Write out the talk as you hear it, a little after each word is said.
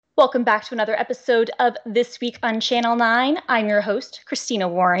Welcome back to another episode of This Week on Channel 9. I'm your host, Christina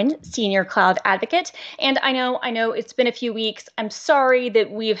Warren, Senior Cloud Advocate. And I know it's been a few weeks. I'm sorry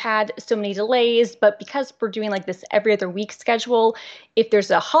that we've had so many delays, but because we're doing like this every other week schedule, if there's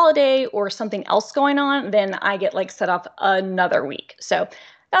a holiday or something else going on, then I get like set off another week. So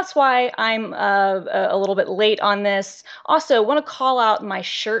that's why I'm a little bit late on this. Also, want to call out my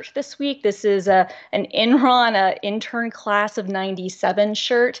shirt this week. This is an Enron intern class of 97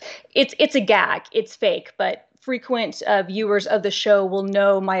 shirt. It's a gag. It's fake, but frequent viewers of the show will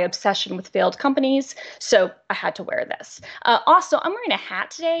know my obsession with failed companies, so I had to wear this. Also, I'm wearing a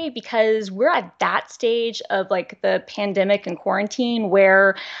hat today because we're at that stage of like the pandemic and quarantine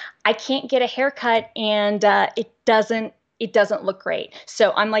where I can't get a haircut and it doesn't look great.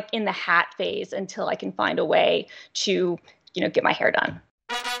 So I'm like in the hat phase until I can find a way to, get my hair done.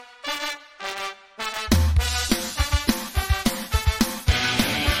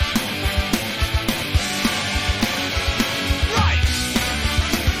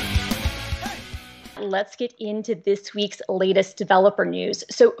 Let's get into this week's latest developer news.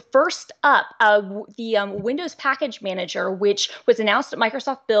 So first up, the Windows Package Manager, which was announced at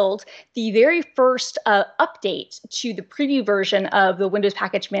Microsoft Build, the very first update to the preview version of the Windows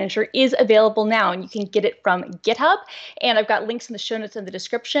Package Manager is available now, and you can get it from GitHub. And I've got links in the show notes in the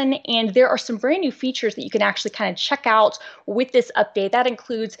description. And there are some brand new features that you can actually kind of check out with this update. That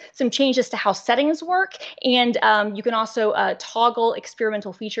includes some changes to how settings work, and you can also toggle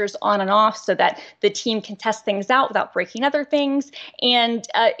experimental features on and off so that the team can test things out without breaking other things. And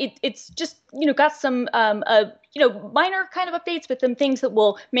it's just, got some, minor kind of updates, but then things that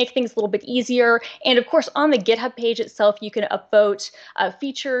will make things a little bit easier. And of course, on the GitHub page itself, you can upvote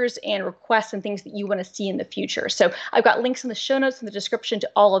features and requests and things that you want to see in the future. So I've got links in the show notes in the description to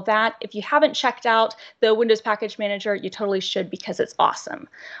all of that. If you haven't checked out the Windows Package Manager, you totally should because it's awesome.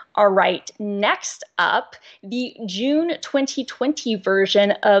 All right, next up, the June 2020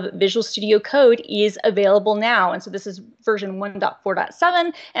 version of Visual Studio Code is available now. And so this is version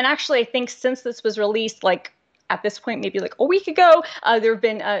 1.4.7. And actually, I think since this was released, at this point, maybe like a week ago, there have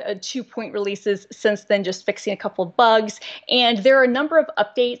been 2-point releases since then, just fixing a couple of bugs. And there are a number of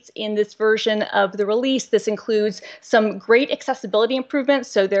updates in this version of the release. This includes some great accessibility improvements.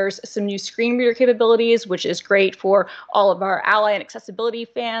 So there's some new screen reader capabilities, which is great for all of our Ally and accessibility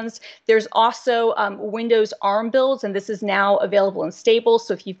fans. There's also Windows ARM builds, and this is now available and stable.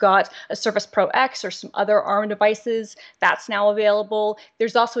 So if you've got a Surface Pro X or some other ARM devices, that's now available.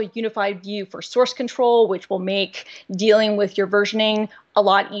 There's also a unified view for source control, which will make dealing with your versioning a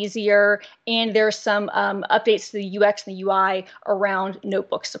lot easier. And there's some updates to the UX and the UI around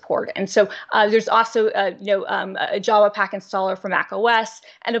notebook support. And so there's also a Java pack installer for Mac OS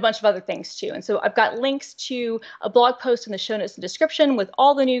and a bunch of other things too. And so I've got links to a blog post in the show notes and description with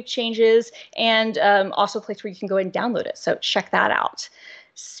all the new changes, and also a place where you can go ahead and download it. So check that out.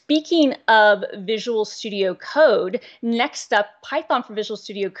 Speaking of Visual Studio Code, next up, Python for Visual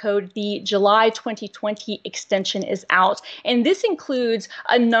Studio Code, the July 2020 extension is out. And this includes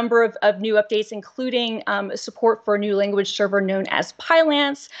a number of new updates, including support for a new language server known as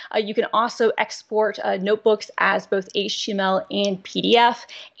Pylance. You can also export notebooks as both HTML and PDF.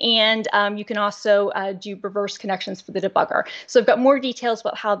 And you can also do reverse connections for the debugger. So I've got more details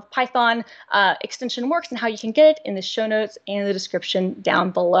about how the Python extension works and how you can get it in the show notes and the description down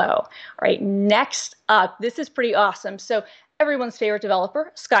below. All right, next up, this is pretty awesome. So everyone's favorite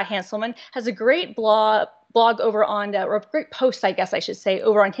developer, Scott Hanselman, has a great blog over on, or a great post, I guess I should say,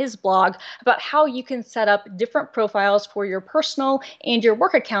 over on his blog about how you can set up different profiles for your personal and your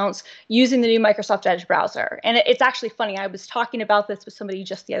work accounts using the new Microsoft Edge browser. And it's actually funny, I was talking about this with somebody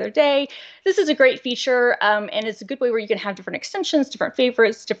just the other day. This is a great feature, and it's a good way where you can have different extensions, different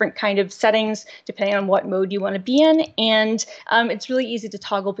favorites, different kind of settings, depending on what mode you want to be in. And it's really easy to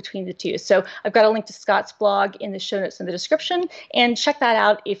toggle between the two. So I've got a link to Scott's blog in the show notes in the description, and check that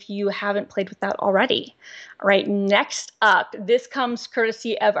out if you haven't played with that already. All right, next up, this comes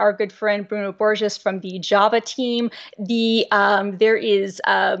courtesy of our good friend Bruno Borges from the Java team. There is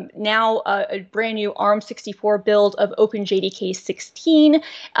now a brand new ARM64 build of OpenJDK 16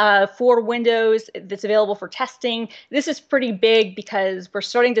 for Windows that's available for testing. This is pretty big because we're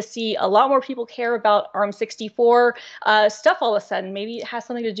starting to see a lot more people care about ARM64 stuff all of a sudden. Maybe it has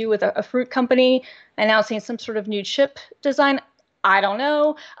something to do with a fruit company announcing some sort of new chip design. I don't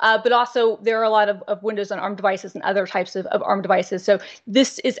know, but also there are a lot of Windows on ARM devices and other types of ARM devices. So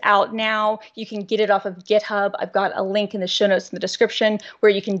this is out now. You can get it off of GitHub. I've got a link in the show notes in the description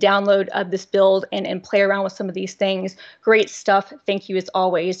where you can download this build and play around with some of these things. Great stuff. Thank you as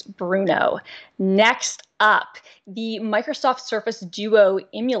always, Bruno. Next up, the Microsoft Surface Duo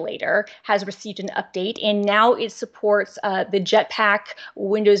emulator has received an update, and now it supports the Jetpack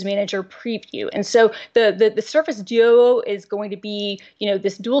Windows Manager preview. And so the Surface Duo is going to be,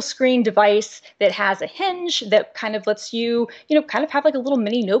 this dual screen device that has a hinge that kind of lets you, kind of have like a little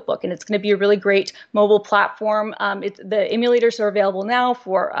mini notebook, and it's going to be a really great mobile platform. The emulators are available now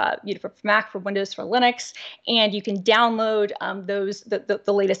for Mac, for Windows, for Linux, and you can download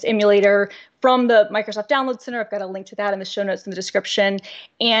the latest emulator from the Microsoft Download Center. I've got a link to that in the show notes in the description.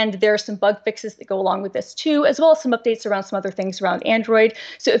 And there are some bug fixes that go along with this too, as well as some updates around some other things around Android.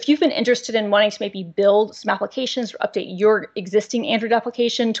 So if you've been interested in wanting to maybe build some applications or update your existing Android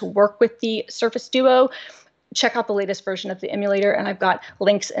application to work with the Surface Duo, check out the latest version of the emulator, and I've got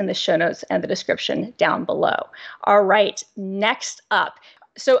links in the show notes and the description down below. All right, next up.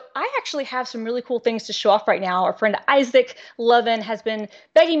 So I actually have some really cool things to show off right now. Our friend Isaac Levin has been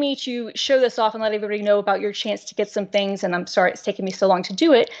begging me to show this off and let everybody know about your chance to get some things, and I'm sorry it's taken me so long to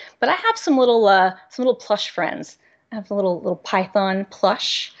do it, but I have some little plush friends. I have a little Python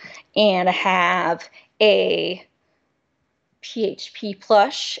plush, and I have a PHP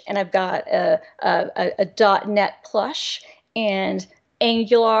plush, and I've got a .NET plush, and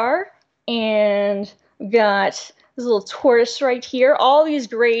Angular, and I've got this little tortoise right here, all these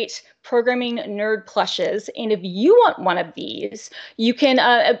great programming nerd plushes. And if you want one of these, you can,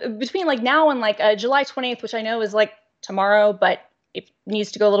 between like now and like July 20th, which I know is like tomorrow, but if it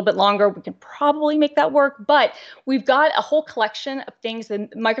needs to go a little bit longer, we can probably make that work. But we've got a whole collection of things, the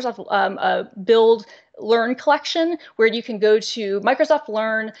Microsoft Build Learn collection, where you can go to Microsoft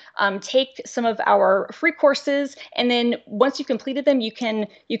Learn, take some of our free courses, and then once you've completed them, you can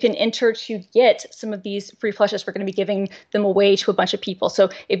enter to get some of these free plushes. We're going to be giving them away to a bunch of people. So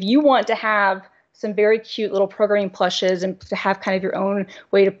if you want to have some very cute little programming plushes and to have kind of your own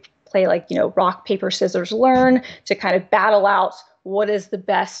way to play, like, rock, paper, scissors, learn, to kind of battle out what is the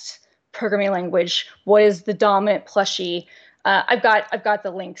best programming language, what is the dominant plushie, I've got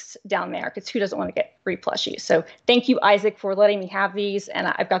the links down there, because who doesn't want to get free plushies? So thank you, Isaac, for letting me have these, and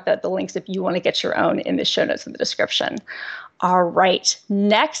I've got the links if you want to get your own in the show notes in the description. All right,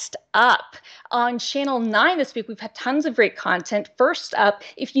 next up on Channel 9 this week, we've had tons of great content. First up,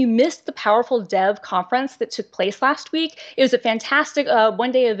 if you missed the Powerful Dev conference that took place last week, it was a fantastic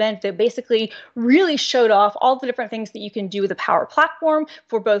one-day event that basically really showed off all the different things that you can do with the Power Platform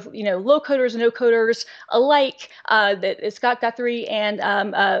for both, low coders and no coders alike. That Scott Guthrie and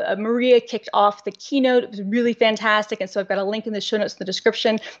Maria kicked off the keynote. It was really fantastic, and so I've got a link in the show notes in the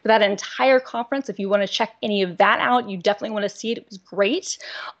description for that entire conference. If you want to check any of that out, you definitely want to see it. It was great.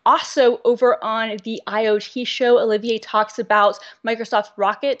 Also, over on the IoT show, Olivier talks about Microsoft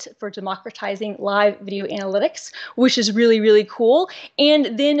Rocket for democratizing live video analytics, which is really, really cool.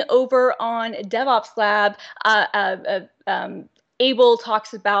 And then over on DevOps Lab, Abel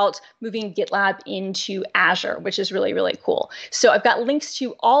talks about moving GitLab into Azure, which is really, really cool. So I've got links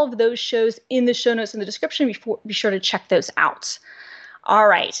to all of those shows in the show notes in the description. Be sure to check those out. All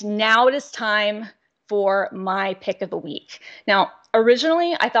right, now it is time for my pick of the week. Now,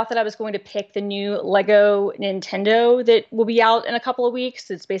 originally, I thought that I was going to pick the new Lego Nintendo that will be out in a couple of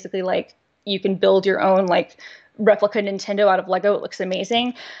weeks. It's basically like you can build your own like replica Nintendo out of Lego. It looks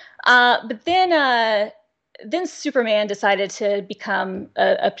amazing. But then Superman decided to become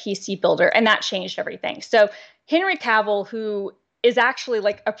a PC builder, and that changed everything. So Henry Cavill, who is actually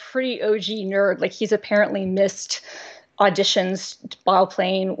like a pretty OG nerd, like he's apparently missed auditions while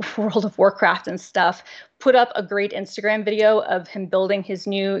playing World of Warcraft and stuff, put up a great Instagram video of him building his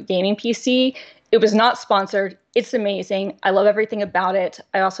new gaming PC. It was not sponsored. It's amazing. I love everything about it.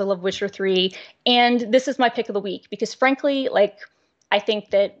 I also love Witcher 3. And this is my pick of the week because, frankly, like, I think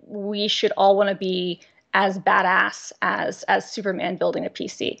that we should all want to be as badass as Superman building a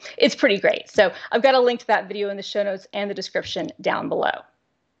PC. It's pretty great. So I've got a link to that video in the show notes and the description down below.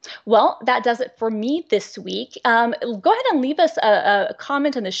 Well, that does it for me this week. Go ahead and leave us a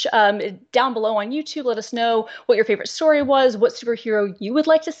comment in the down below on YouTube. Let us know what your favorite story was, what superhero you would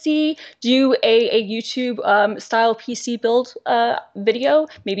like to see do a YouTube style PC build video.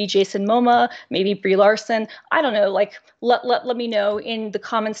 Maybe Jason Momoa, maybe Brie Larson. I don't know. Like, let me know in the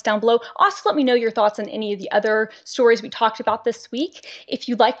comments down below. Also, let me know your thoughts on any of the other stories we talked about this week. If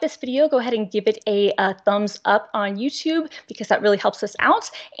you like this video, go ahead and give it a thumbs up on YouTube because that really helps us out.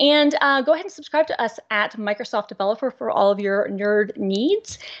 And go ahead and subscribe to us at Microsoft Developer for all of your nerd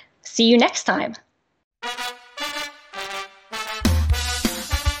needs. See you next time.